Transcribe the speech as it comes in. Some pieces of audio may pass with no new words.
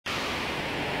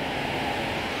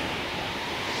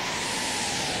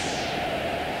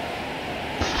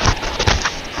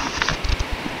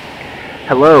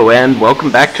Hello, and welcome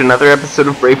back to another episode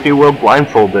of Brave New World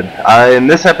Blindfolded. In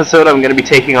this episode, I'm going to be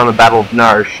taking on the Battle of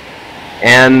Narsh.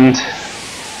 And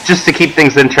just to keep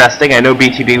things interesting, I know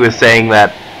BTB was saying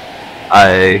that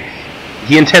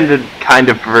he intended kind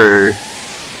of for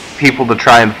people to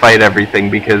try and fight everything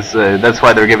because that's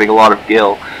why they're giving a lot of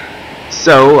gil.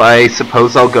 So I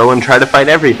suppose I'll go and try to fight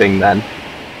everything then.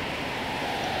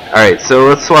 Alright, so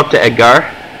let's swap to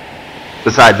Edgar.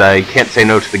 Besides, I can't say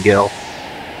no to the gil.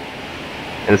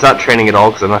 And it's not training at all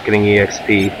because I'm not getting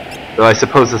EXP. Though I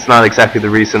suppose it's not exactly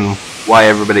the reason why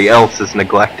everybody else is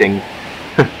neglecting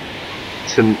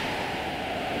to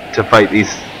fight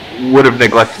these. Would have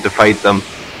neglected to fight them.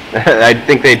 I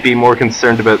think they'd be more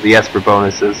concerned about the Esper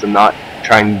bonuses and not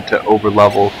trying to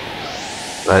overlevel.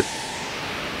 But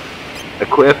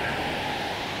equip.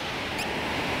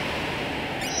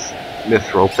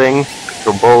 Mithril thing.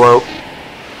 Mithril bolo.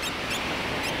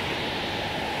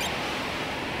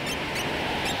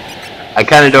 I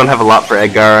kind of don't have a lot for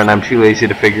Edgar, and I'm too lazy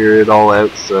to figure it all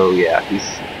out, so yeah, he's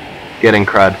getting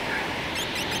crud.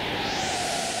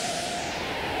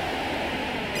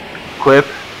 Equip.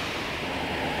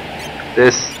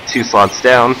 This, 2 slots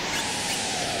down.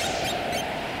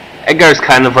 Edgar's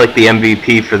kind of like the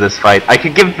MVP for this fight. I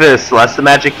could give Celeste the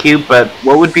magic cube, but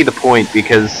what would be the point?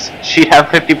 Because she'd have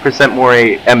 50% more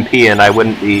MP, and I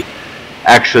wouldn't be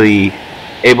actually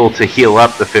able to heal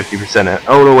up the 50%.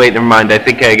 Oh no, wait, never mind. I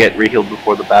think I get re-healed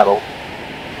before the battle.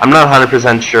 I'm not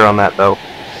 100% sure on that though.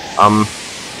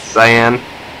 Cyan.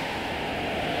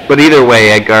 But either way,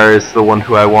 Edgar is the one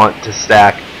who I want to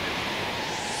stack.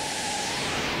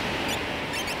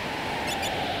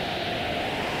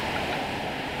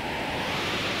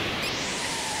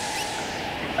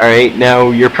 Alright, now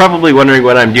you're probably wondering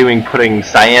what I'm doing putting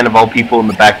Cyan of all people in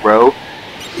the back row.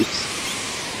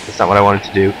 Oops. That's not what I wanted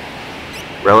to do.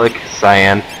 Relic,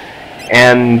 Cyan,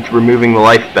 and removing the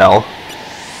life bell.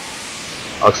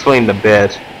 I'll explain in a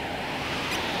bit.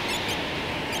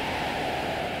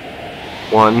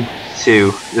 1,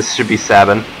 2. This should be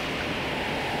Sabin.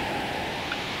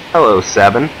 Hello,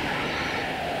 Sabin.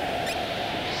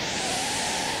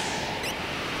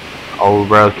 I'll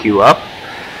relic you up.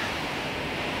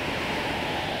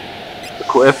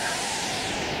 Equip.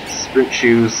 Sprint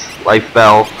shoes, life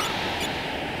bell.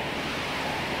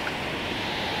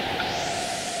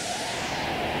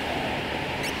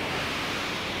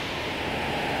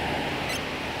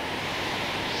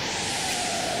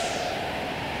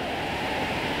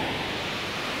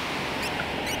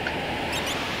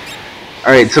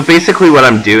 Alright, so basically what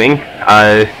I'm doing,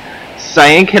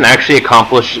 Cyan can actually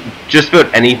accomplish just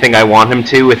about anything I want him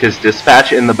to with his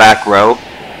dispatch in the back row.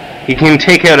 He can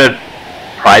take out a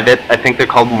private, I think they're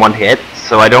called, in one hit,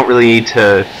 so I don't really need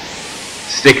to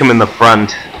stick him in the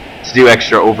front to do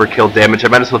extra overkill damage. I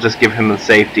might as well just give him the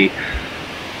safety.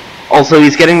 Also,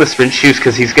 he's getting the sprint shoes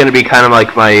because he's going to be kind of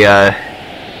like my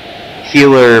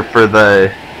healer for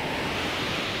the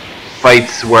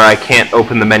fights where I can't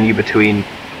open the menu between.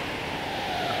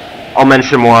 I'll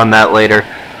mention more on that later,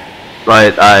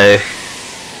 but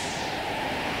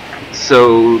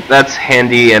so that's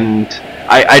handy, and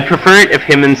I'd prefer it if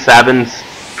him and Sabin's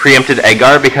preempted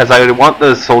Edgar, because I would want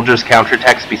the soldiers'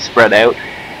 counterattacks to be spread out,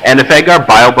 and if Edgar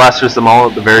bioblasters them all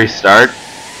at the very start,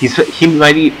 he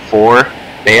might eat 4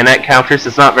 bayonet counters.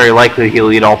 It's not very likely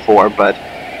he'll eat all 4, but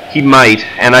he might,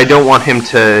 and I don't want him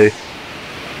to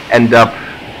end up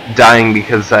dying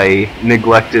because I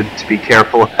neglected to be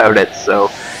careful about it, so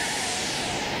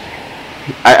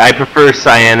I prefer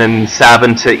Cyan and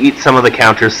Sabin to eat some of the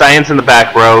counters. Cyan's in the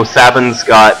back row, Sabin's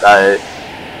got the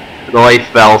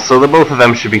life bell, so the both of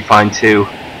them should be fine too.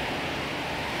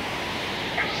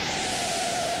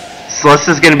 Celeste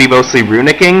is going to be mostly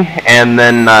runicking, and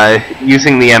then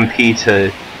using the MP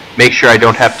to make sure I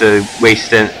don't have to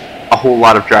waste a whole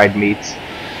lot of dried meats.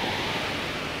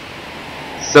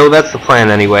 So that's the plan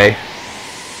anyway.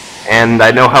 And I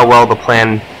know how well the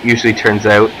plan usually turns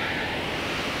out.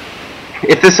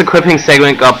 If this equipping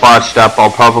segment got botched up, I'll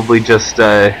probably just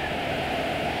redo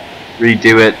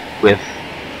it with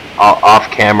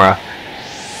off camera.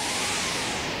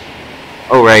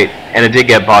 Oh right, and it did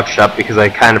get botched up because I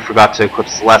kind of forgot to equip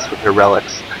Celeste with her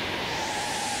relics.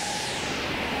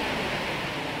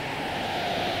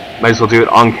 Might as well do it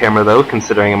on camera though,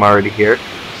 considering I'm already here.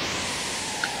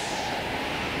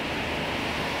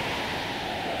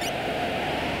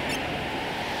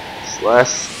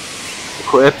 Celeste,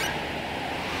 equip.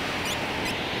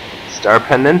 Star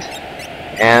Pendant,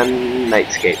 and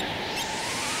Nightscape.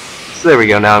 So there we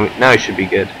go, now I should be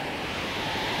good.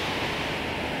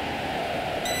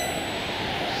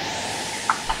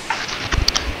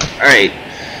 Alright,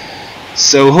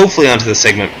 so hopefully onto the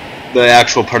segment the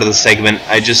actual part of the segment.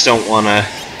 I just don't want to...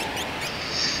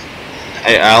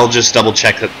 I'll just double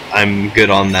check that I'm good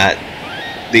on that,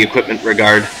 the equipment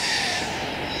regard.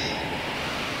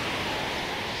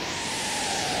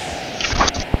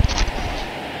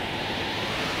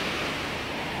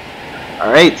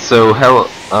 Alright, so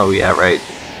oh yeah, right.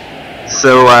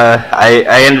 So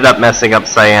I ended up messing up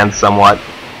Cyan somewhat.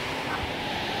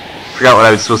 Forgot what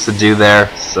I was supposed to do there,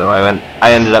 so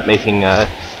I ended up making a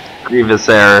grievous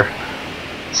error.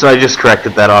 So I just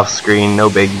corrected that off screen, no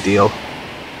big deal.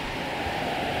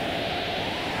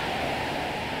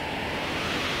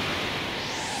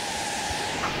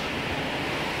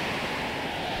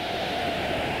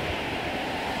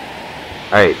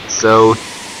 Alright, so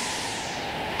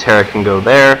Terra can go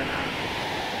there.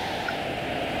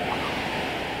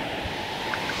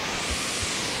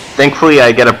 Thankfully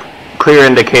I get a clear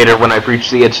indicator when I've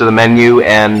reached the edge of the menu,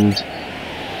 and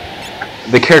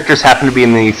the characters happen to be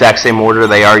in the exact same order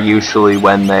they are usually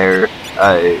when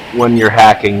you're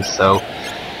hacking, so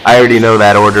I already know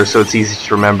that order, so it's easy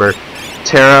to remember.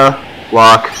 Terra,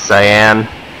 Locke, Cyan,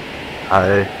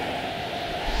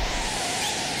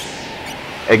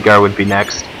 Edgar would be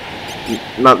next.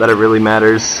 Not that it really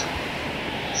matters,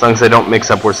 as long as I don't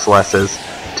mix up where Celeste is.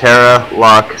 Terra,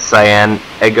 Locke, Cyan,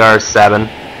 Edgar, Sabin.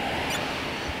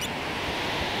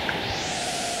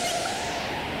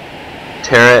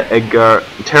 Terra,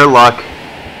 Locke,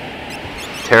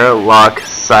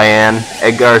 Cyan,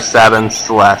 Edgar, Sabin,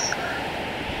 Celeste.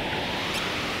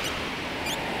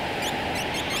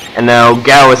 And now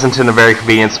Gao isn't in a very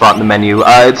convenient spot in the menu.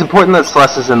 It's important that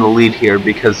Celeste is in the lead here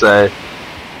because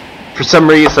for some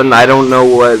reason, I don't know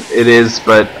what it is,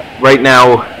 but right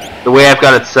now, the way I've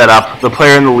got it set up, the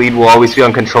player in the lead will always be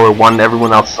on controller 1,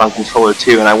 everyone else is on controller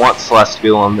 2, and I want Celeste to be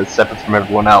the one that's separate from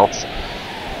everyone else.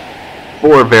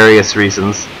 For various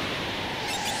reasons.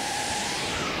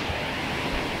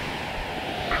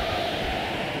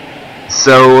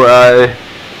 So,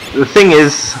 the thing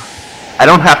is, I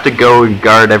don't have to go and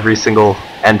guard every single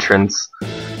entrance.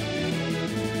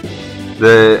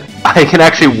 I can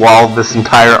actually wall this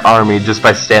entire army just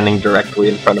by standing directly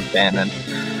in front of Bannon.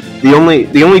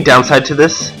 The only downside to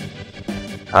this,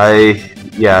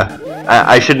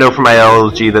 I should know from my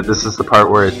LLG that this is the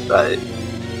part where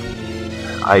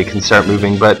I can start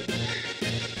moving, but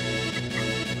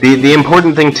the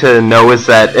important thing to know is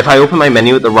that if I open my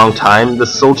menu at the wrong time, the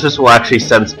soldiers will actually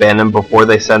sense Bannon before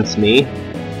they sense me.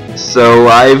 So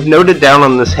I've noted down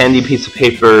on this handy piece of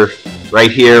paper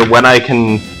right here when I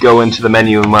can go into the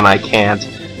menu and when I can't.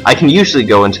 I can usually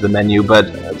go into the menu,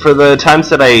 but for the times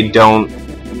that I don't,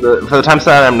 for the times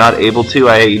that I'm not able to,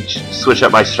 I switch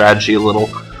up my strategy a little.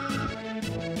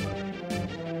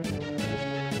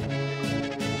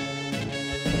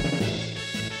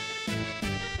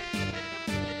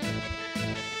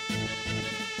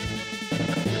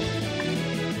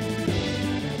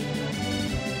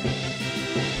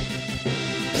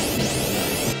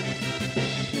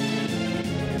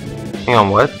 Hang on,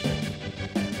 what?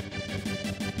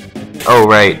 Oh,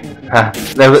 right.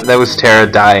 That was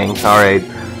Terra dying. Alright.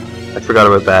 I forgot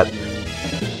about that.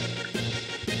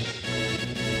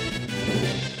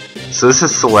 So this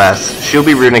is Celeste. She'll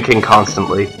be runicking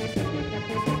constantly.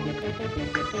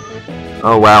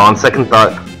 Oh wow, on second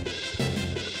thought,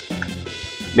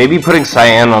 maybe putting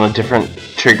Cyan on a different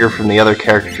trigger from the other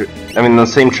character, I mean the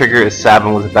same trigger as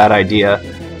Sabin, was a bad idea.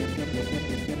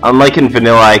 Unlike in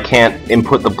vanilla, I can't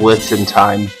input the blitz in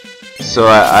time, so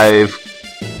I've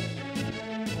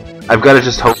got to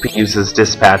just hope he uses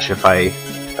dispatch if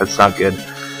that's not good.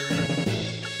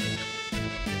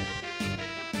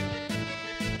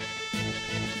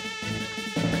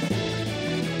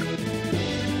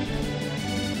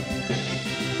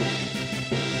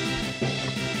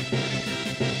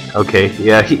 Okay,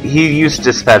 yeah, he used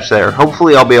dispatch there.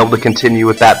 Hopefully I'll be able to continue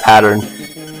with that pattern.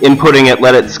 Inputting it,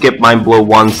 let it skip Mind Blow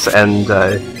once, and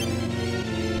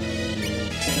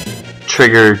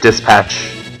trigger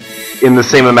dispatch in the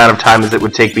same amount of time as it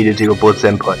would take me to do a blitz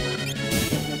input.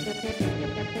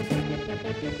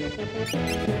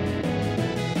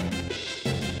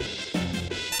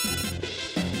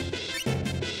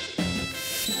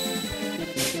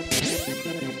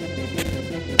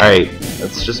 Alright,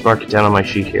 let's just mark it down on my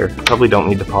sheet here. Probably don't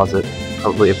need to pause it.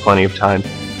 Probably have plenty of time.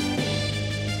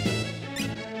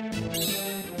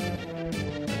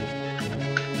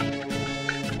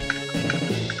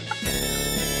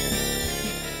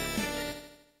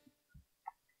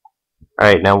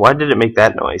 Alright, now why did it make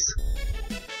that noise?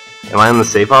 Am I on the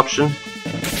save option?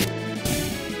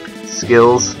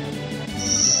 Skills.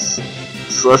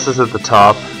 Celeste is at the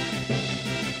top.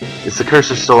 Is the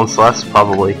cursor still on Celeste?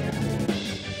 Probably.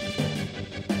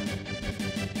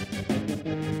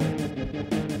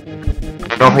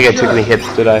 don't think I took any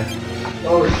hits, did I?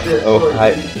 Oh shit. Oh,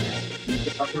 hi.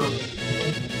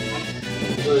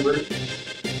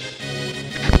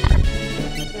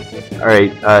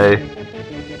 Alright,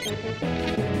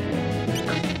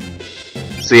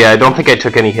 so yeah, I don't think I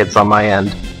took any hits on my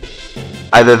end.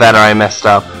 Either that or I messed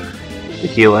up the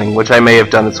healing, which I may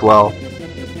have done as well.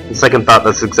 On second thought,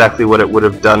 that's exactly what it would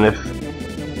have done if...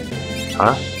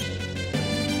 Huh?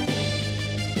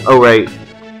 Oh, right.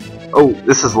 Oh,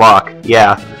 this is lock.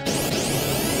 Yeah.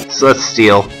 So let's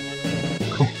steal.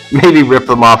 Maybe rip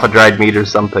them off a dried meat or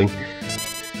something.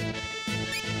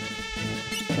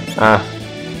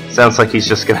 Sounds like he's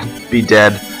just gonna be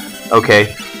dead.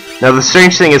 Okay. Now the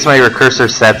strange thing is my recursor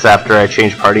sets after I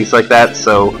change parties like that,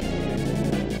 so...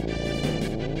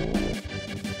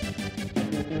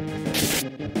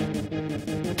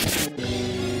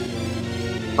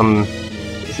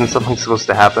 Isn't something supposed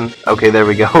to happen? Okay, there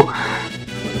we go.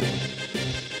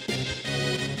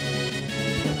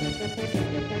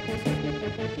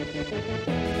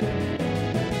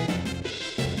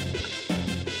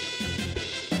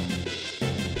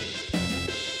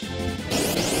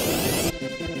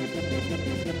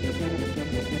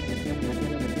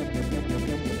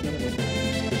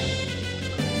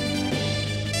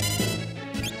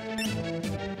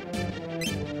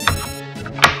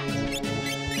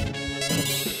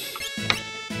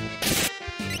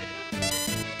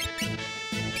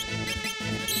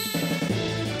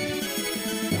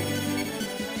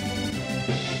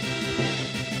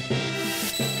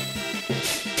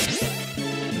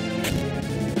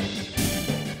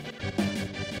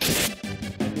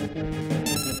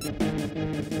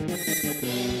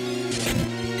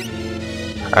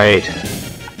 Alright.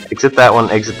 Exit that one,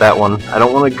 exit that one. I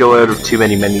don't want to go out of too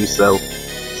many menus though.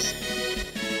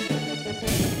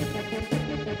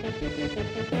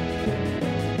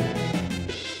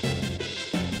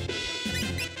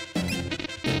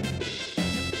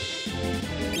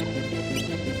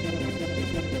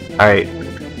 Alright.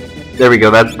 There we go,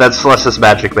 that's Celeste's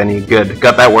magic menu. Good.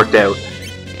 Got that worked out.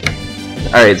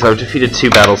 Alright, so I've defeated 2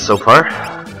 battles so far.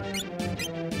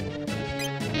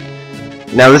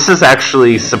 Now this is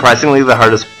actually, surprisingly, the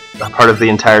hardest part of the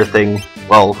entire thing.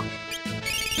 Well,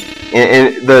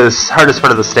 in the hardest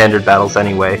part of the standard battles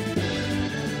anyway.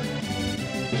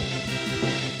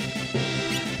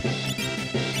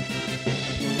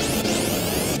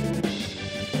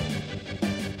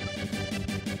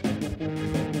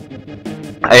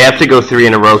 I have to go 3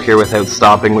 in a row here without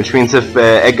stopping, which means if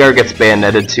Edgar gets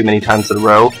bayoneted too many times in a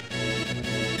row,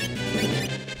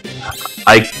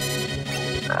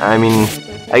 I mean,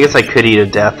 I guess I could eat a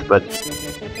death, but...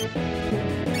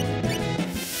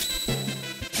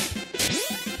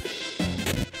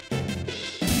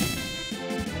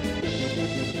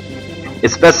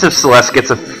 It's best if Celeste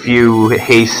gets a few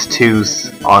haste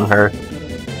 2s on her.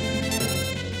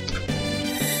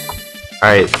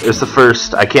 Alright, there's the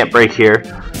first. I can't break here.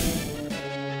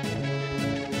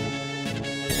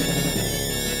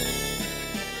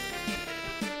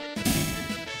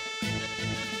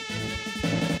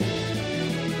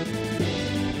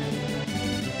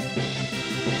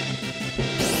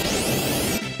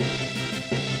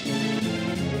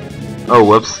 Oh,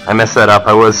 whoops. I messed that up.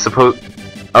 I was supposed...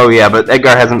 Oh yeah, but Edgar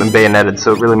hasn't been bayoneted,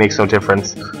 so it really makes no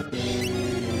difference.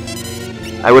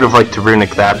 I would have liked to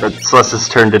runic that, but Celeste's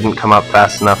turn didn't come up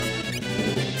fast enough.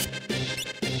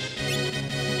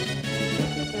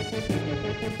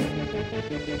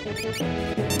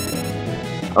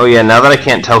 Oh yeah, now that I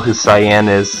can't tell who Cyan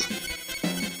is...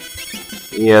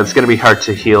 Yeah, it's gonna be hard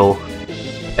to heal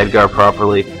Edgar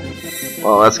properly.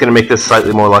 Well, that's gonna make this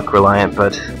slightly more luck reliant,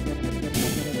 but...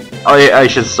 Oh yeah, I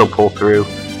should still pull through.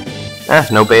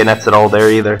 No bayonets at all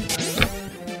there either.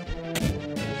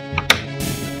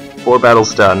 4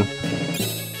 battles done.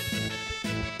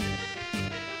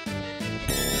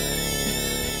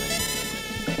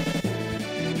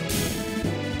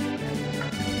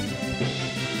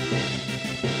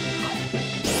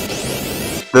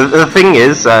 The thing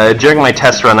is, during my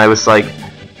test run I was like,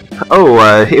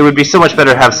 oh, it would be so much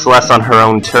better to have Celeste on her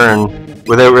own turn,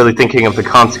 without really thinking of the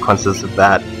consequences of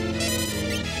that.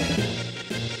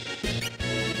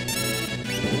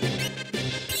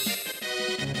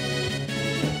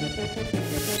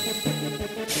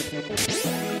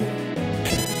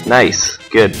 Nice.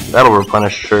 Good. That'll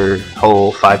replenish her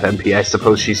whole 5 MP, I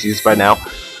suppose she's used by now.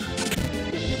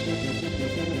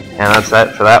 And that's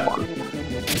that for that one.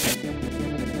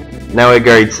 Now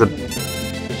Edgar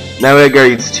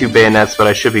eats 2 bayonets, but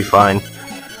I should be fine.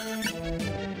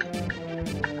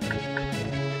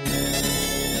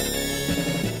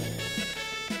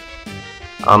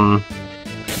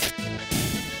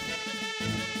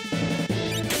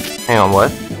 Hang on,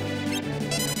 what?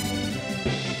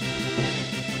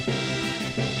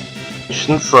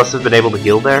 Shouldn't Celeste have been able to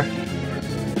heal there?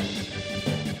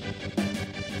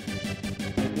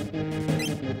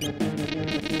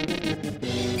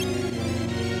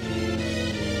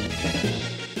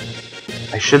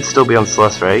 I should still be on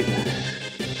Celeste, right?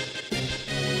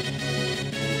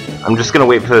 I'm just gonna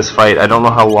wait for this fight. I don't know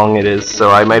how long it is,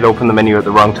 so I might open the menu at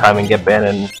the wrong time and get banned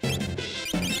and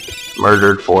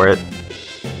murdered for it.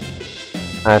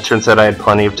 It turns out I had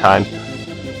plenty of time.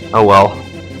 Oh well.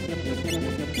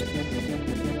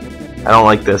 I don't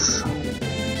like this.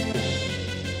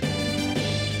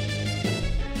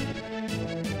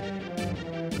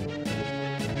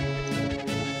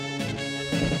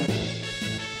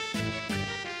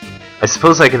 I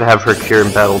suppose I could have her cure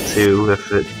in battle too,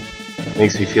 if it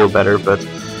makes me feel better, but...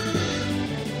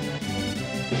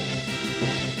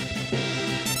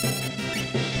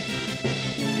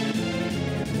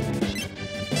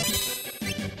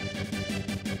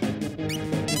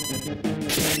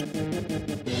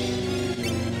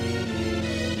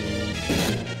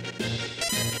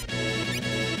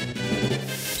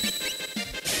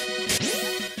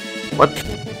 What?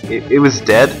 It was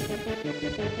dead?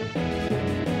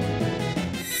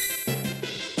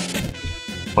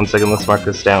 One second, let's mark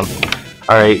this down.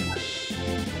 Alright.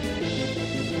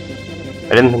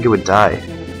 I didn't think it would die.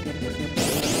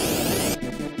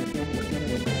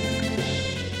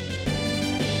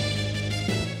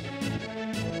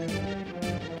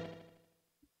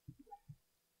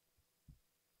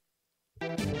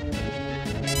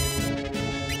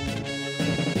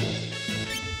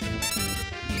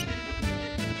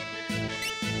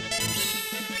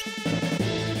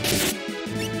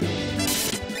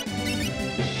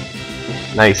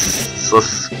 Nice. So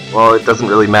well, it doesn't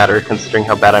really matter considering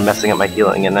how bad I'm messing up my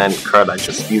healing, and then crud, I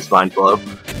just used Mind Blow.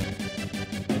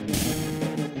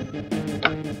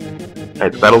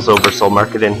 Alright, the battle's over, so I'll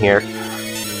mark it in here.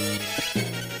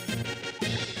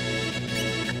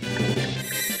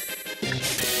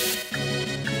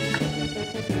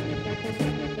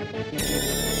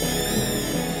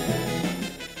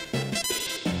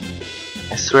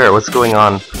 I swear, what's going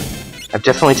on? I've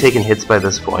definitely taken hits by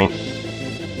this point.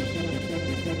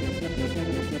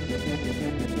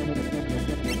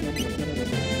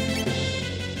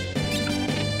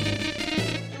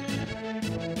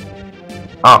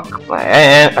 Oh,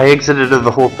 I exited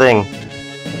the whole thing.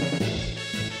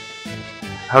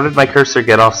 How did my cursor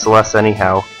get off Celeste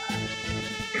anyhow?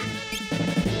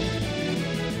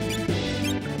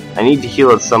 I need to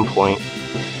heal at some point.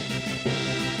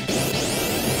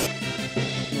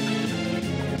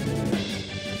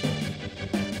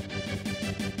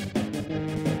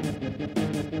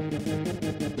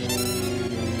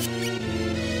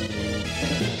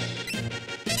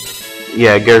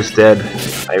 Yeah, Gar's dead.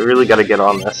 I really gotta get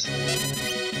on this.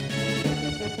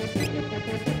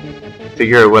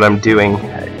 Figure out what I'm doing.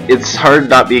 It's hard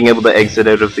not being able to exit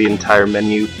out of the entire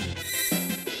menu.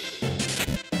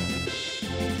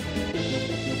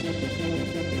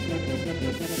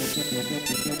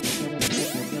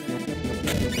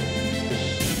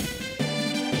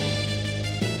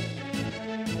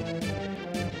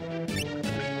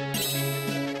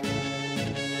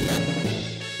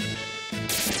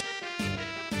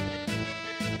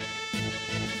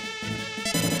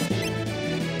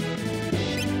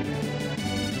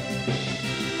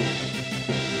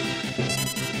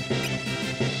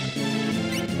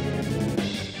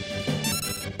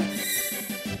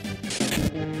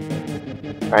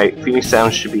 Alright, Phoenix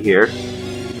Sound should be here.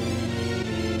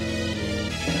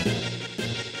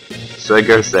 So it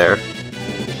goes there.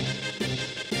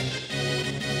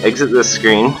 Exit this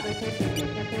screen.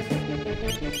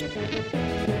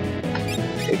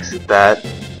 Exit that.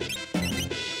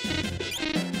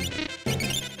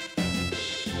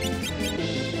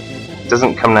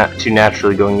 Doesn't come too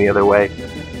naturally going the other way.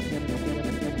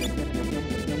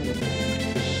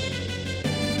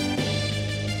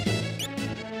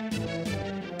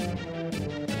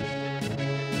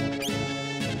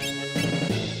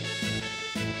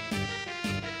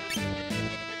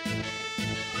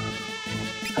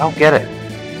 I don't get it.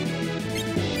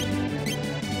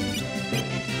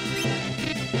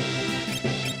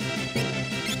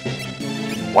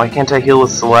 Why can't I heal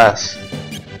with Celeste?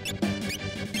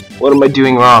 What am I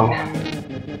doing wrong?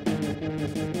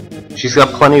 She's got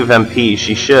plenty of MP,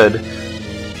 she should.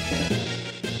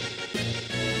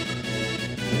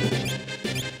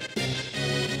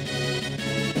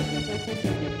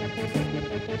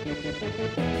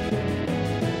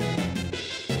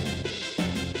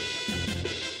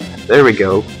 There we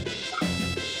go.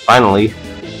 Finally.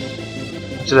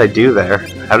 What did I do there?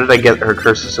 How did I get her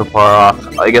cursor so far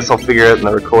off? I guess I'll figure it out in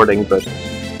the recording, but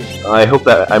I hope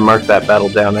that I marked that battle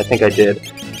down. I think I did.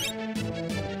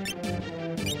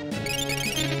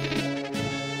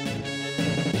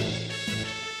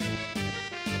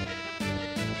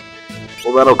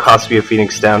 Well, that'll cost me a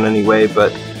Phoenix down anyway,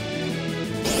 but...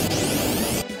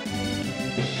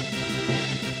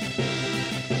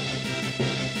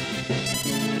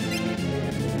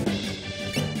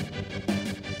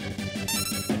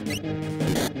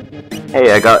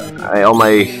 Hey, I got all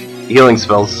my healing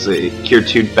spells Cure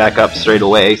 2'd back up straight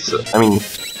away, so... I mean,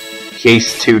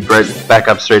 Haste 2'd right back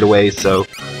up straight away, so...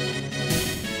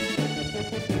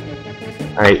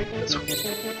 Alright.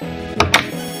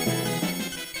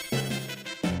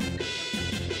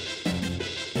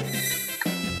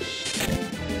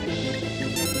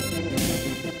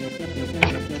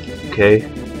 Okay,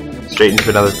 straight into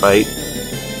another fight.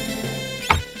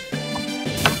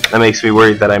 That makes me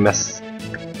worried that I messed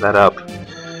that up.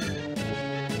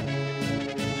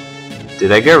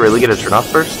 Did Edgar really get a turn off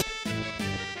first?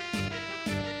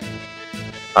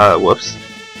 Whoops.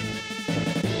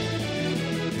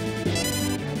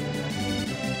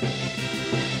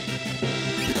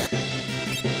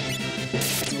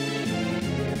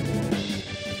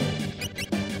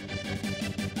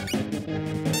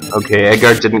 Okay,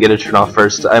 Edgar didn't get a turn off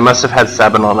first. I must have had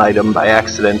Sabin on item by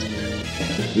accident.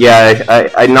 Yeah,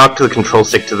 I knocked the control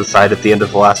stick to the side at the end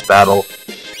of the last battle,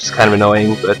 which is kind of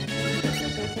annoying, but...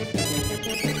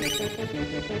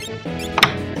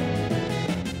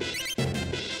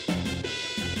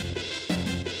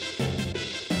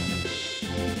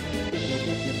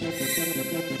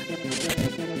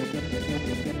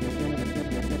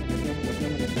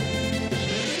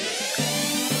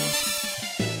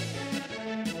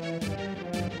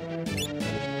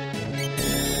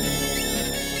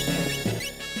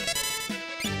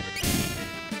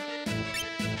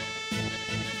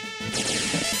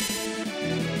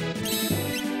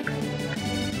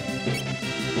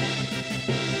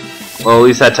 Well, at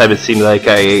least that time it seemed like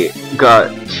I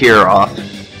got Cure off.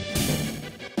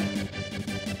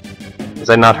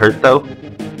 Was I not hurt, though?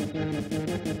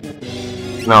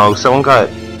 No, someone got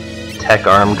tech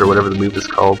armed, or whatever the move is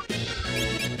called.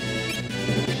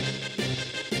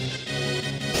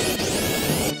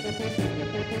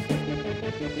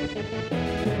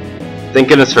 Thank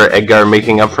goodness for Edgar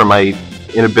making up for my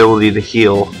inability to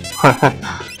heal.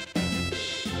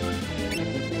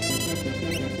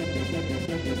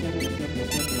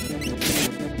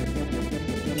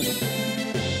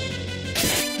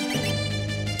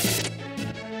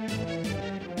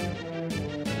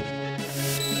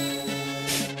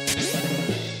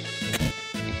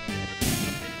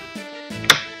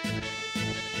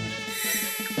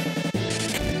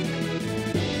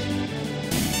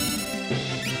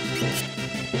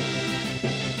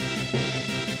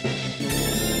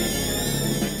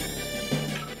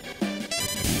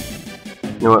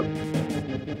 You know what?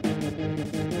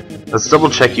 Let's double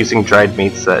check using dried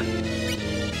meat set.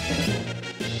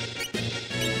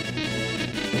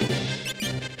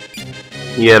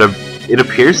 Yeah, it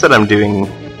appears that I'm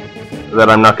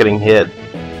not getting hit.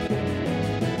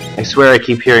 I swear I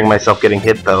keep hearing myself getting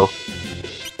hit though.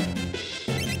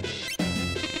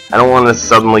 I don't want to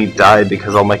suddenly die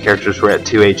because all my characters were at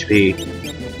 2 HP.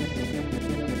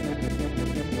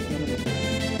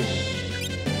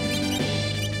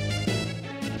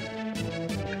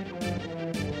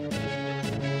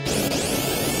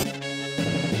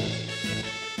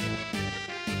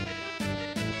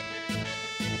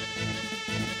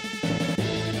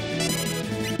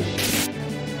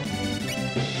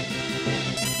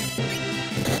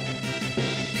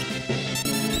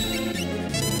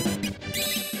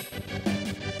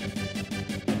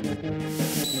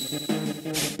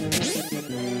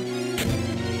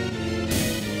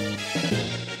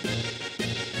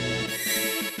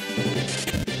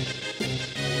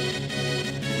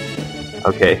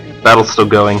 Okay, battle's still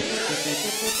going.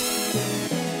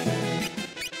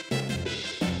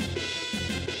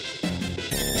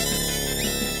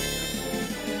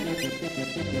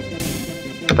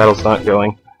 The battle's not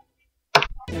going.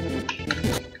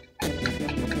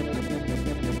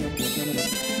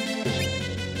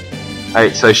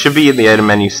 Alright, so I should be in the item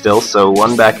menu still, so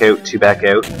 1 back out, 2 back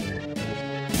out.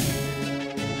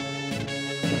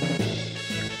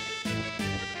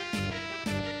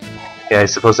 Yeah, I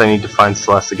suppose I need to find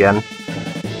Celeste again.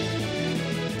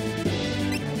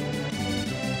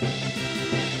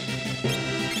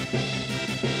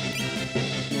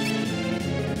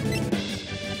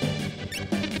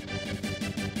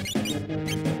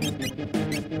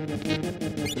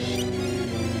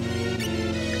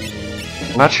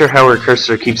 I'm not sure how her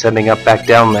cursor keeps ending up back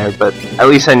down there, but at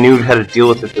least I knew how to deal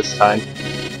with it this time.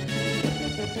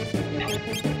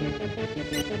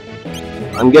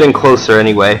 I'm getting closer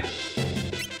anyway.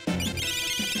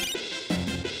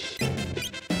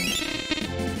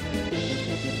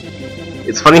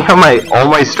 It's funny how all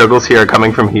my struggles here are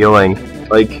coming from healing.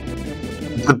 Like,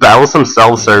 the battles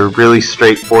themselves are really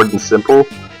straightforward and simple,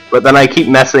 but then I keep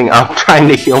messing up trying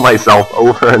to heal myself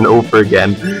over and over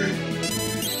again.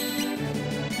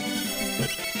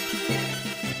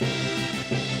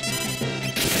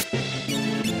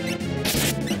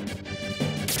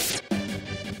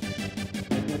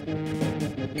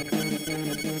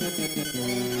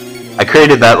 I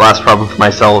created that last problem for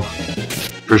myself,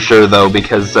 for sure though,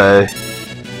 because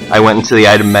I went into the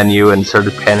item menu and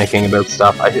started panicking about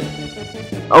stuff.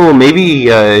 Oh,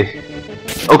 maybe,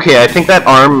 okay, I think that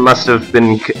arm must have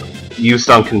been used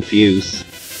on Confuse.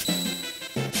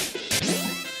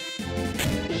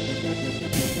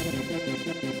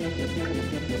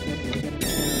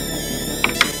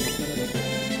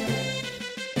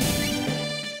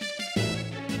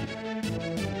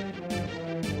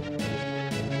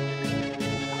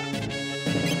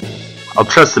 I'll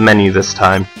trust the menu this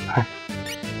time.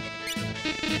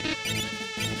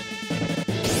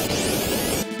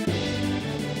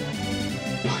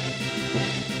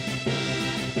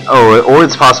 Oh, or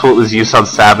it's possible it was used on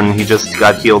Sabin and he just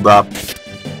got healed up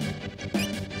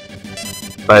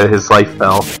by his life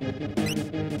bell.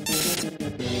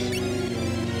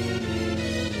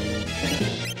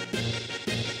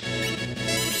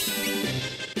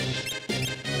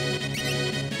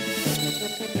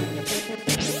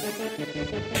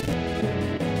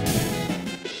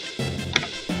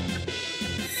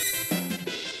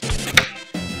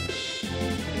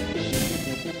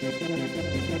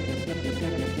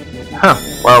 Huh,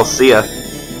 well, see ya.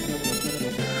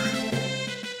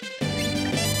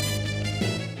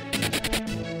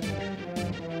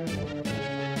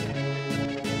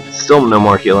 Still no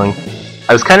more healing.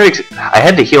 I was kind of I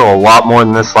had to heal a lot more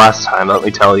than this last time, let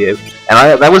me tell you.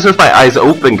 And that was with my eyes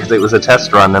open because it was a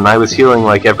test run, and I was healing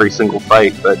like every single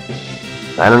fight, but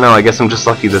I don't know, I guess I'm just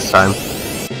lucky this time.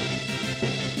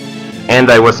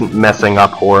 And I wasn't messing up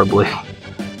horribly.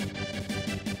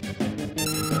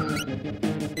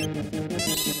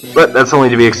 But that's only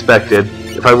to be expected.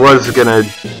 If I was gonna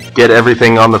get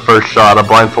everything on the first shot, a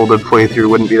blindfolded playthrough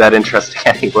wouldn't be that interesting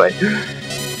anyway.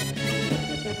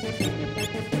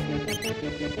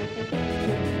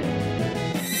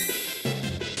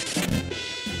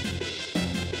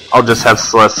 I'll just have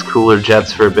Celeste's cooler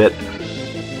jets for a bit.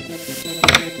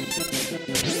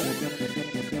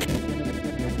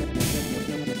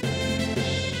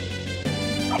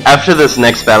 After this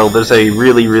next battle, there's a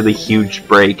really, really huge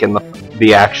break in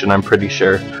the action, I'm pretty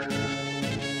sure.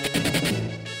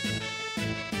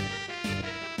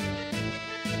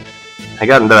 I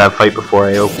got into that fight before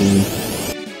I opened.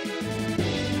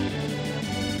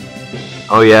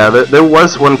 Oh yeah, there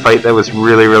was one fight that was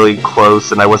really, really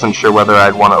close, and I wasn't sure whether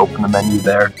I'd want to open the menu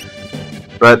there.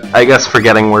 But I guess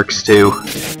forgetting works too.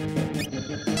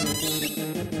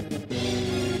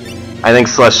 I think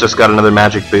Celeste just got another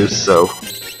magic boost, so...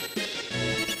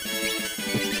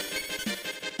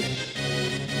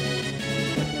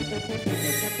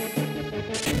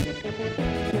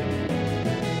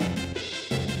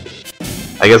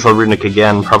 I guess I'll runic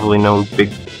again, probably no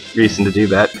big reason to do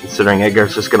that, considering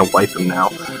Edgar's just gonna wipe him now.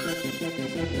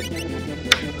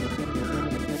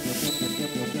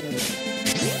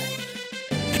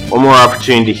 One more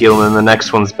opportunity to heal him and the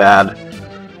next one's bad.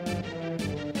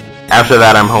 After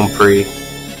that I'm home free.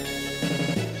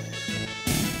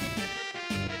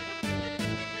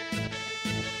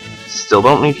 Still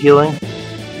don't need healing?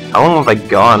 How long have I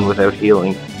gone without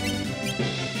healing?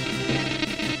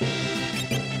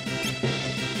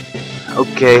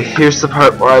 Okay, here's the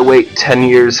part where I wait 10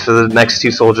 years for the next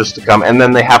two soldiers to come, and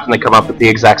then they happen to come up at the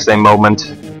exact same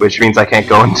moment, which means I can't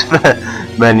go into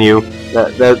the menu.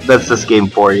 That's this game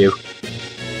for you.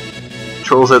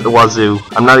 Controls at the wazoo.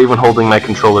 I'm not even holding my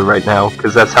controller right now,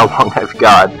 because that's how long I've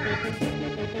got.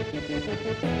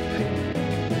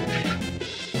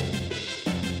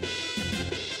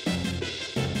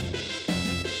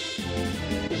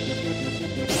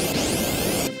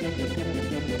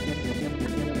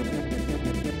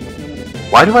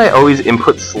 Why do I always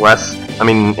input suplex?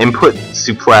 Input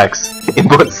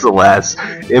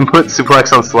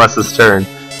suplex on Celeste's turn.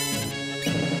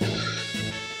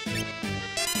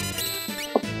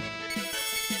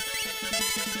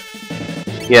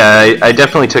 Yeah, I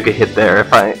definitely took a hit there.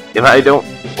 If I don't,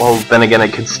 well, then again,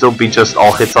 it could still be just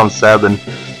all hits on Seb, and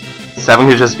Seb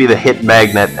could just be the hit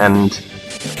magnet, and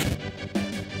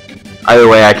Either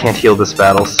way, I can't heal this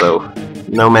battle, so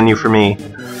no menu for me.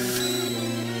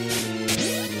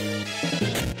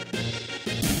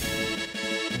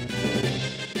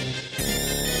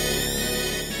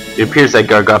 It appears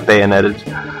Edgar got bayoneted.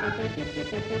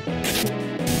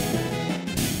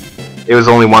 It was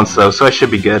only once though, so I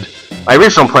should be good. My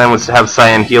original plan was to have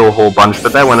Cyan heal a whole bunch,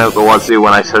 but that went out the wazoo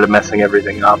when I started messing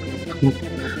everything up.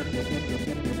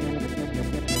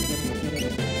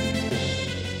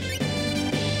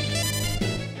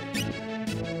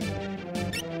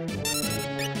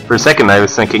 For a second I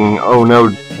was thinking, oh no,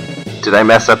 did I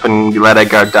mess up and let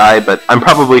Edgar die? But I'm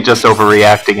probably just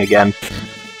overreacting again.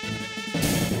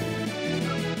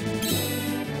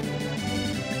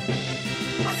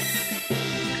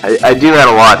 I do that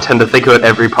a lot, tend to think about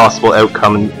every possible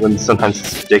outcome when sometimes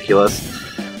it's ridiculous.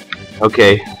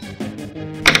 Okay.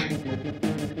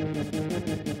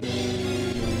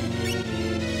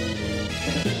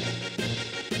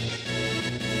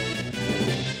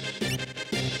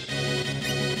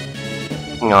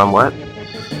 Hang on, what?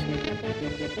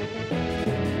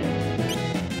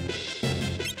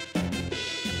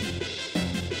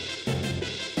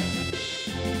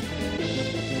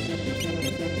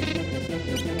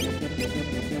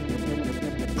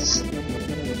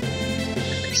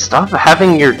 Stop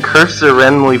having your cursor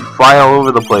randomly fly all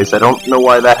over the place. I don't know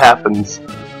why that happens.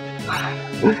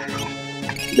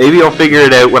 Maybe I'll figure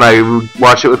it out when I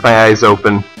watch it with my eyes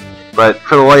open. But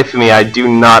for the life of me, I do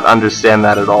not understand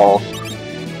that at all.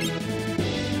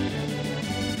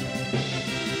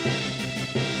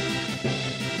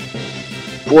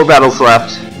 Four battles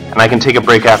left, and I can take a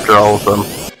break after all of them.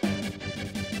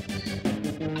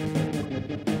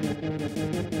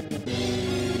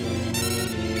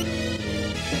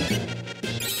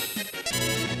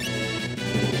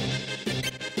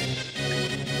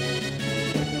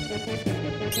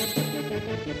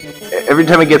 Every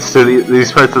time it gets to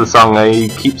these parts of the song, I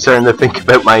keep starting to think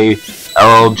about my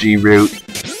LLG route.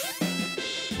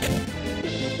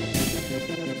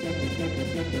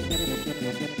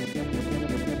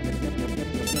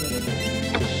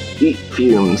 Eat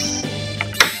fumes.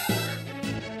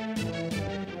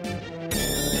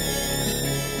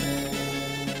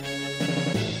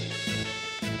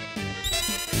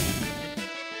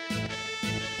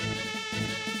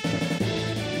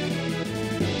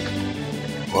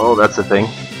 Well, that's a thing.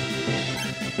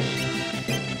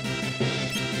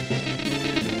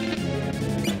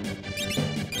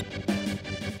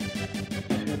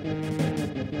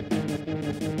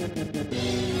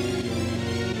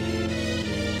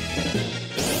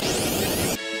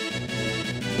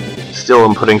 Still,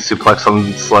 I'm putting suplex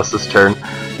on Celeste's turn.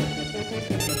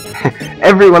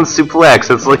 Everyone's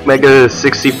suplex. It's like Mega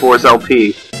 64's LP.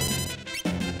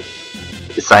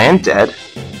 Is Cyan dead?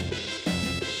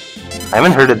 I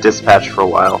haven't heard a dispatch for a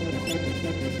while.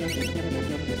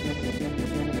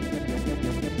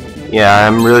 Yeah,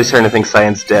 I'm really starting to think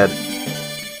Cyan's dead.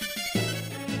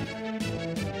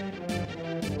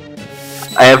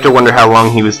 I have to wonder how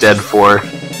long he was dead for.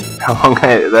 How long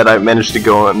that I managed to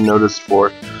go unnoticed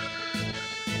for.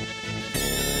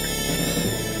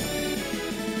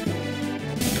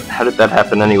 How did that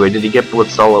happen anyway? Did he get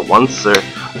blitzed all at once, or...?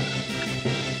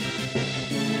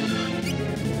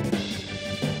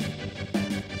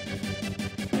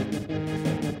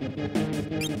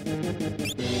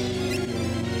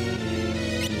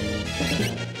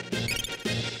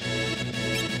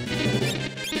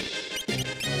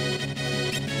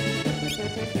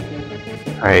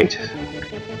 Alright.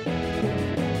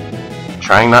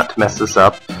 Trying not to mess this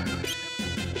up.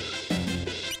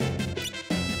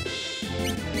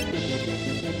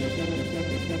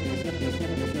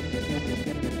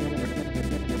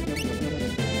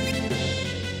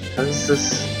 How does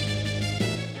this...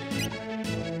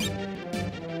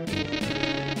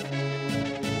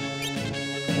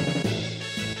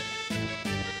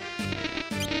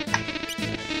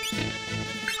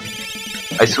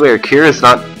 I swear, Kira's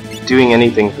not doing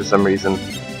anything for some reason.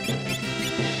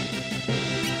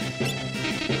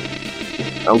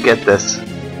 I don't get this.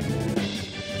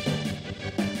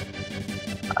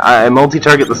 I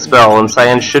multi-target the spell, and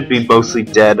Cyan should be mostly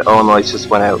dead. Oh, and the lights just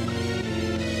went out.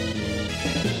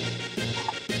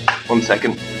 1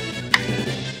 second.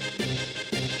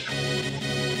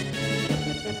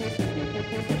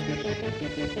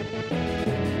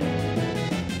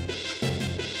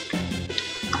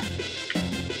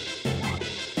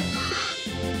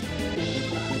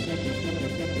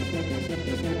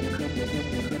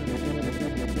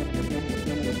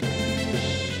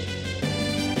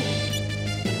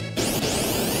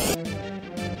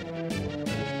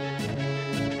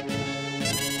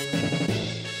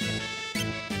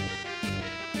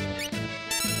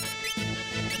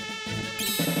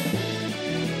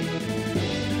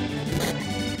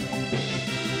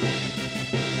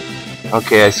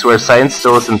 Okay, I swear science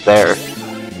still isn't there.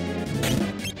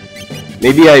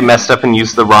 Maybe I messed up and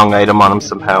used the wrong item on him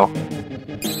somehow.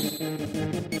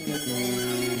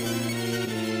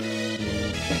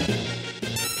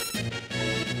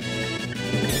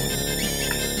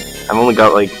 I've only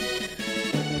got like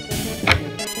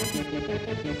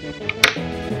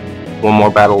one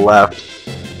more battle left.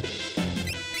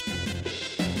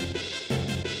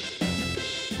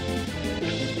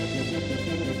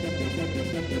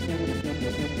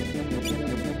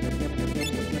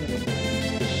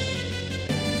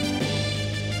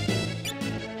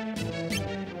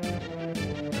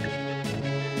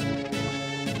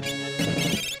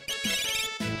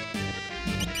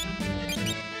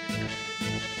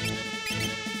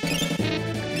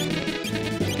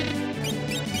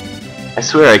 I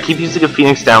swear, I keep using a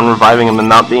Phoenix down, reviving him, and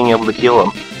not being able to kill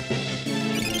him.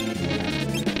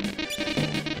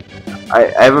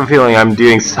 I have a feeling I'm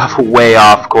doing stuff way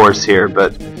off course here,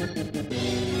 but...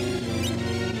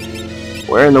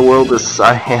 where in the world is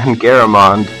Cyan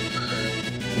Garamond?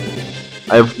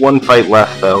 I have one fight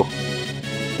left, though.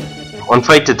 One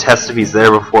fight to test if he's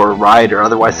there before a ride, or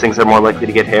otherwise things are more likely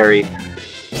to get hairy.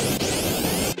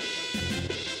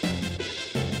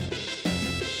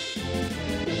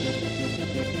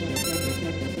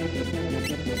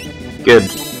 Good.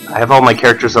 I have all my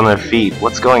characters on their feet.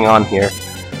 What's going on here?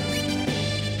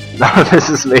 None of this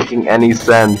is making any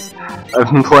sense.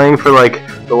 I've been playing for like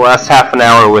the last half an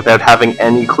hour without having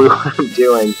any clue what I'm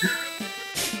doing.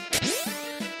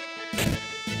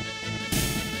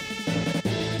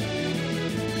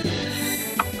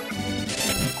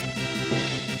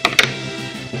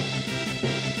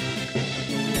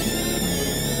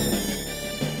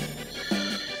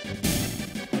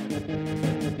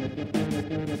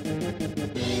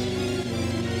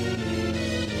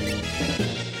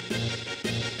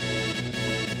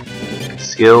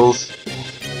 Skills.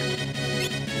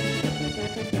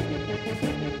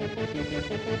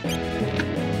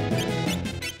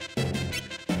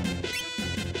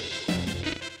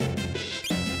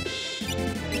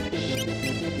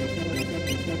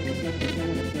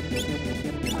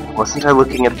 Wasn't I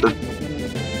looking at the...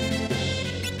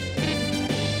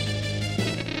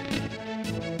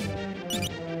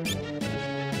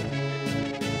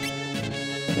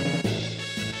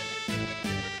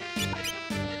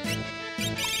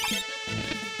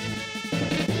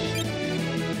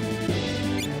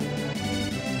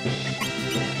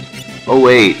 Oh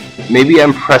wait, maybe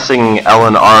I'm pressing L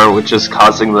and R, which is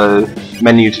causing the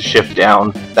menu to shift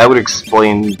down. That would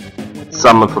explain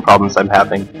some of the problems I'm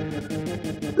having.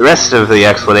 The rest of the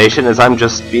explanation is I'm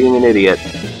just being an idiot.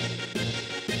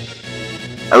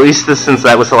 At least since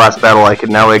that was the last battle, I can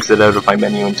now exit out of my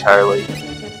menu entirely.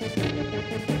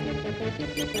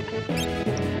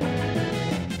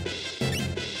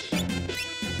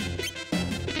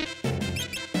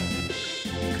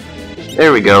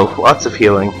 There we go, lots of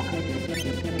healing.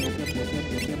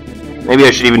 Maybe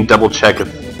I should even double check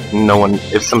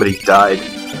if somebody died.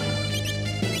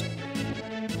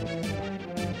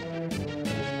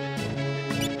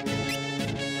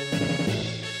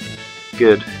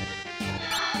 Good.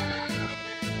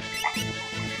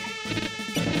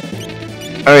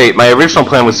 Alright, my original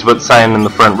plan was to put Cyan in the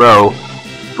front row,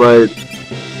 but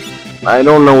I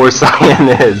don't know where Cyan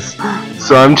is,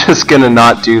 so I'm just gonna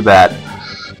not do that.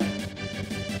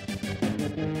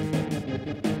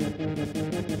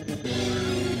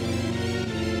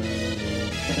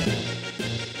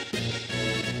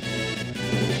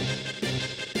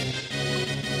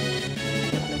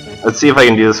 Let's see if I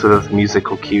can do this with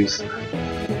musical cues.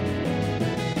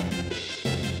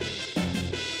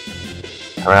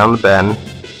 Around the bend.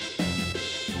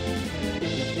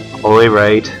 All the way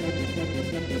right.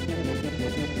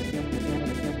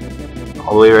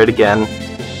 All the way right again.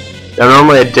 Now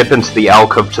normally I dip into the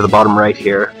alcove to the bottom right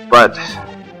here, but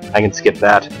I can skip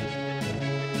that.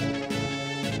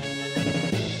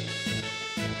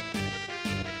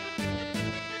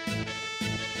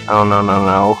 Oh no no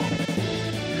no.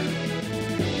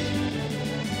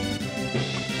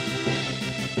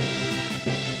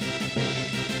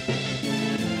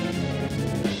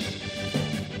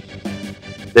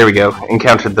 There we go,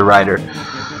 encountered the rider.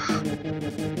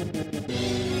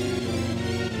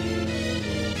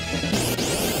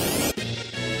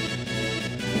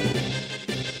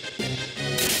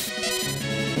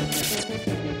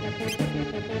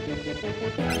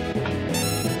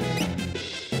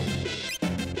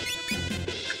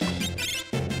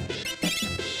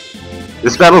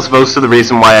 This battle's most of the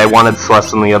reason why I wanted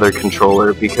Celeste on the other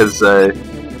controller, because,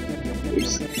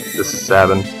 this is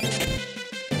Sabin.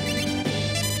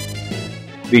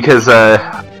 Because,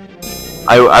 I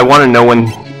I want to know when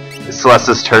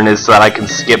Celeste's turn is so that I can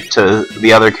skip to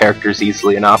the other characters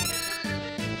easily enough.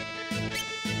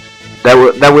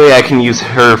 That way I can use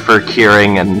her for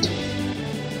curing and...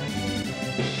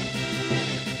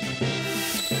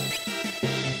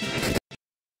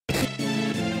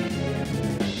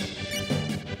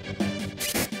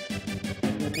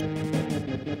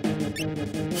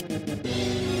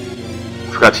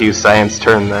 Forgot to use Cyan's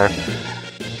turn there.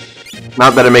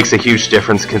 Not that it makes a huge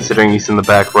difference considering he's in the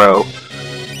back row.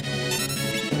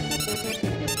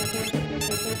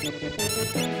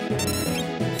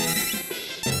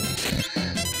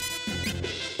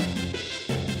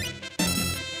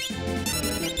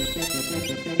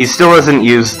 He still hasn't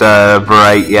used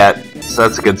Varight yet, so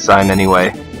that's a good sign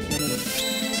anyway.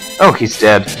 Oh, he's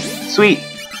dead. Sweet!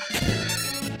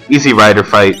 Easy rider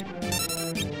fight.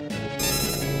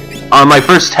 On my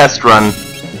first test run,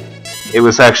 it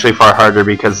was actually far harder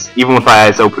because, even with my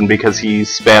eyes open, because he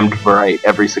spammed Varight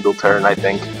every single turn, I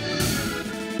think.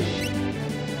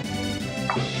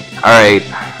 Alright,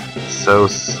 so...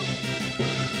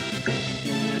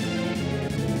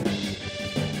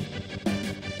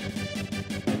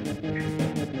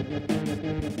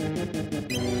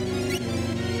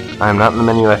 I'm not in the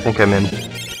menu I think I'm in.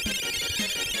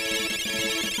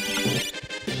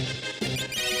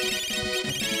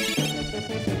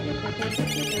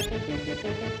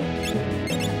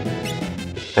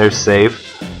 There's save.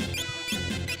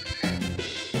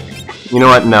 You know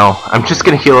what? No. I'm just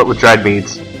gonna heal it with dried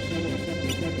meats.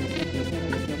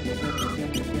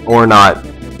 Or not.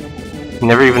 He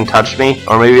never even touched me?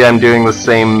 Or maybe I'm doing the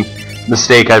same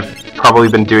mistake I've probably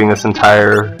been doing this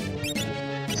entire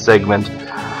segment.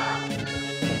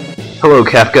 Hello,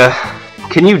 Kefka.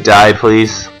 Can you die,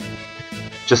 please?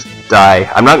 Just die.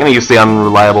 I'm not gonna use the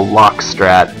unreliable lock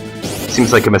strat.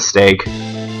 Seems like a mistake.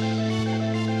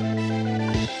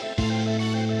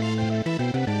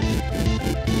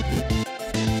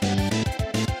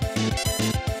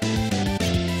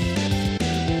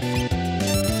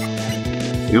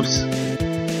 Oops.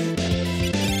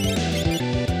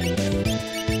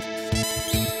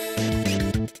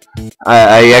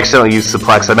 I accidentally used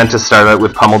Suplex. I meant to start out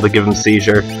with Pummel to give him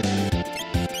Seizure.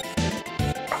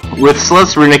 With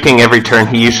Celeste runicking every turn,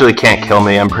 he usually can't kill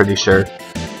me, I'm pretty sure.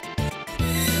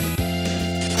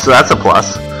 So that's a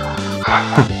plus.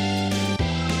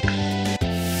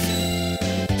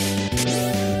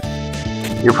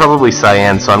 You're probably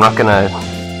Cyan, so I'm not gonna...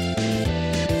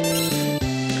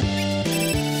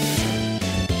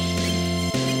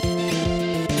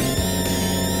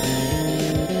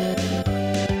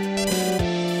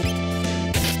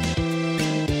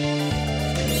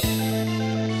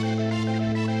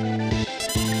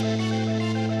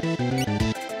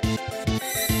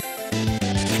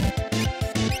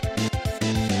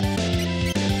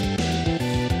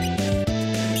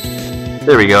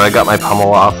 There we go, I got my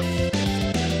Pummel off.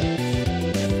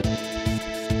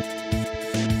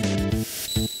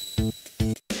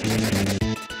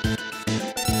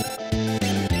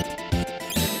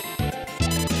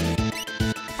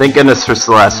 Thank goodness for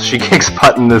Celeste, she kicks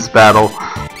butt in this battle.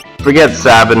 Forget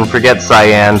Sabin, forget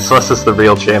Cyan, Celeste is the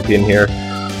real champion here.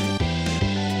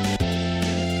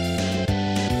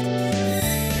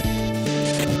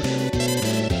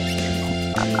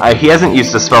 He hasn't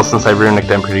used a spell since I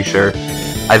runicked, I'm pretty sure.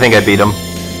 I think I beat him.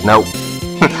 Nope.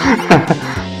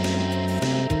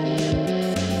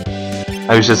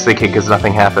 I was just thinking because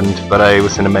nothing happened, but I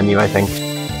was in a menu, I think.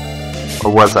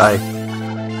 Or was I?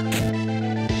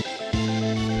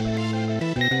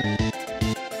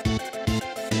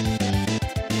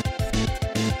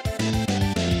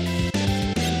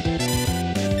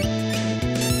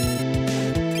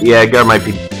 Yeah, Gar might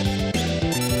be...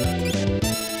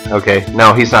 Okay,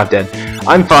 no, he's not dead.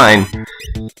 I'm fine.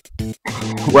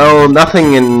 Well,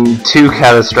 nothing too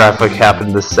catastrophic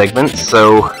happened this segment,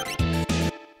 so...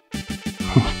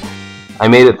 I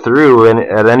made it through, and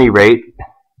at any rate.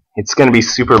 It's gonna be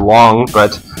super long,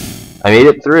 but I made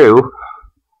it through.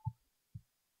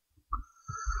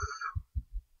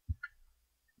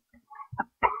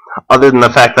 Other than the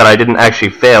fact that I didn't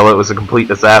actually fail, it was a complete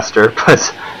disaster,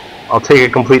 but... I'll take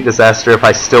a complete disaster if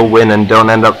I still win and don't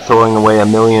end up throwing away a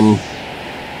million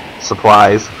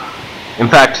supplies. In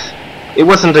fact, it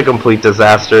wasn't a complete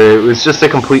disaster, it was just a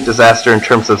complete disaster in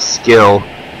terms of skill.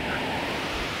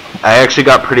 I actually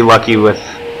got pretty lucky with...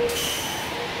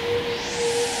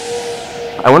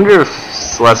 I wonder if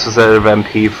Celeste was out of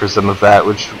MP for some of that,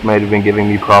 which might have been giving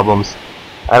me problems.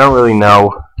 I don't really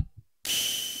know.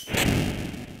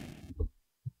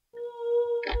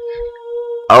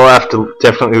 I'll have to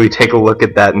definitely take a look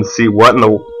at that and see what in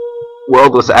the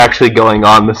world was actually going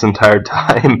on this entire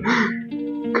time.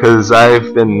 because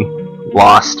I've been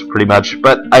lost pretty much,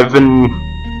 but I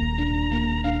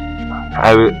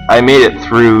made it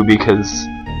through because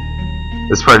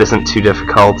this part isn't too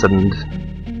difficult, and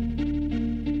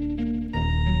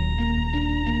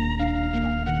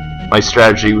my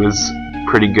strategy was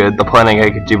pretty good. The planning I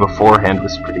could do beforehand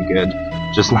was pretty good,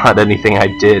 just not anything I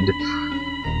did.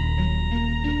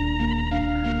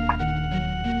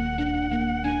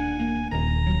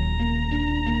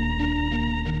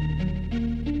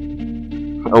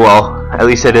 Oh well, at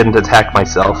least I didn't attack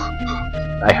myself.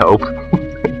 I hope.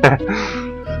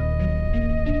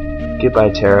 Goodbye,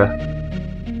 Tara.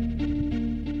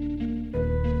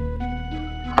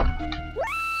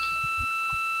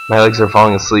 My legs are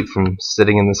falling asleep from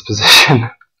sitting in this position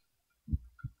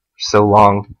for so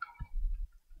long.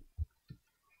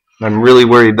 I'm really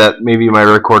worried that maybe my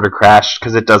recorder crashed,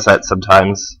 because it does that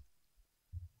sometimes.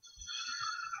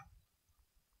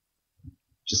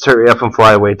 Just hurry up and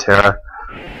fly away, Tara.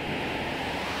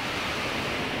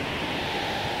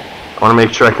 I want to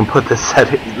make sure I can put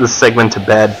this segment to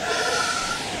bed,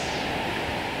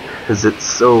 because it's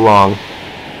so long.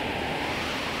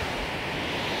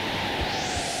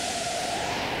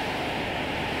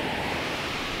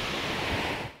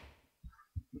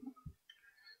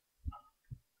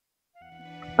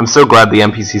 I'm so glad the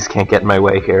NPCs can't get in my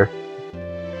way here.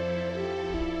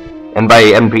 And by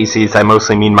NPCs I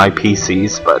mostly mean my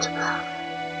PCs, but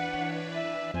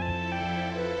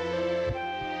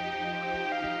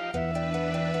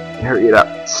hurry it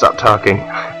up, stop talking.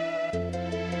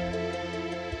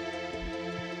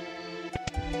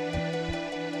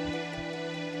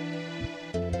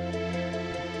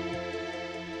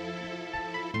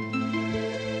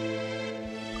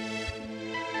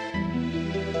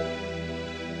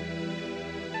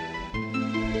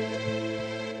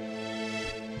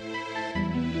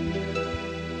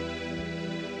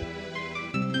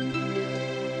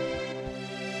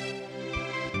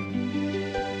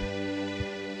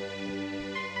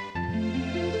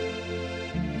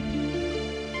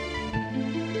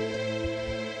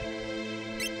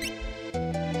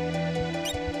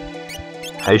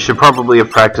 I should probably have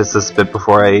practiced this a bit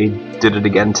before I did it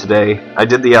again today. I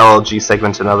did the LLG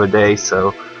segment another day,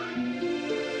 so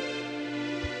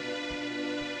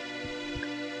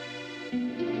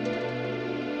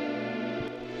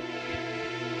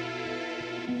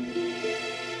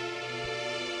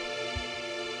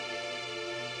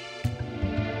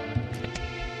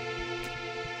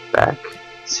back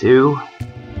to...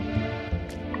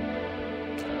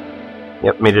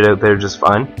 Yep, made it out there just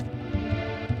fine.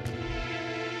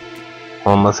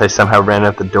 Well, unless I somehow ran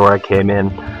out the door I came in.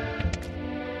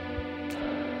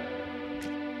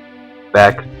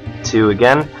 Back to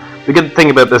again. The good thing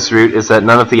about this route is that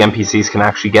none of the NPCs can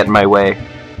actually get in my way,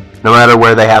 no matter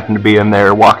where they happen to be in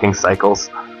their walking cycles.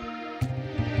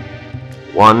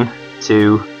 1,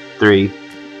 2, 3.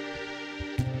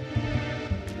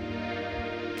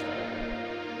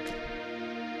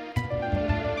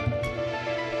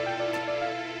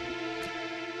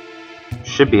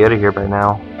 Should be out of here by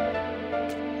now.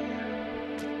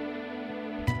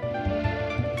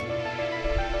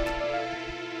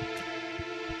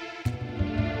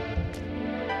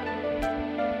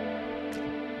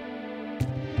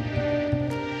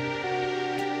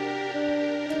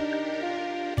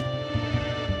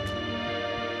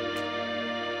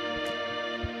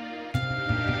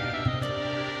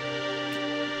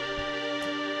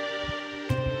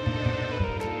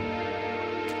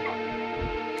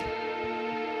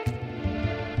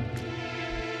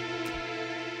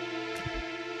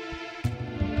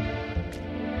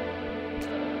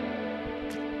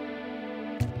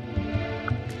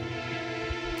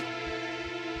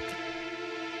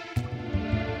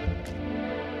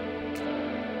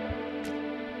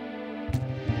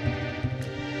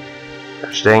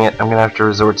 Gosh dang it, I'm gonna have to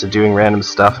resort to doing random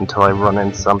stuff until I run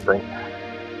into something.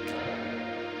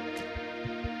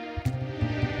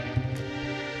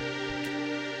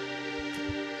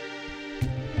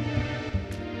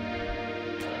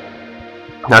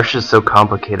 Narsh is so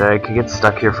complicated, I could get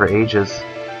stuck here for ages.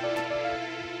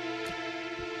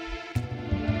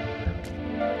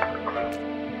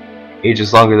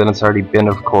 Ages longer than it's already been,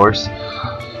 of course.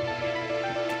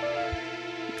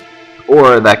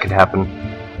 Or that could happen.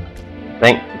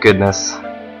 Thank goodness.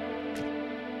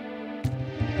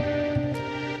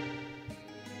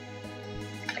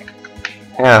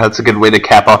 Yeah, that's a good way to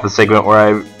cap off a segment where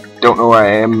I don't know where I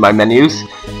am in my menus,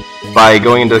 by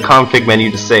going into the config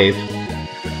menu to save.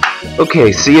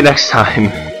 Okay, see you next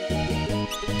time.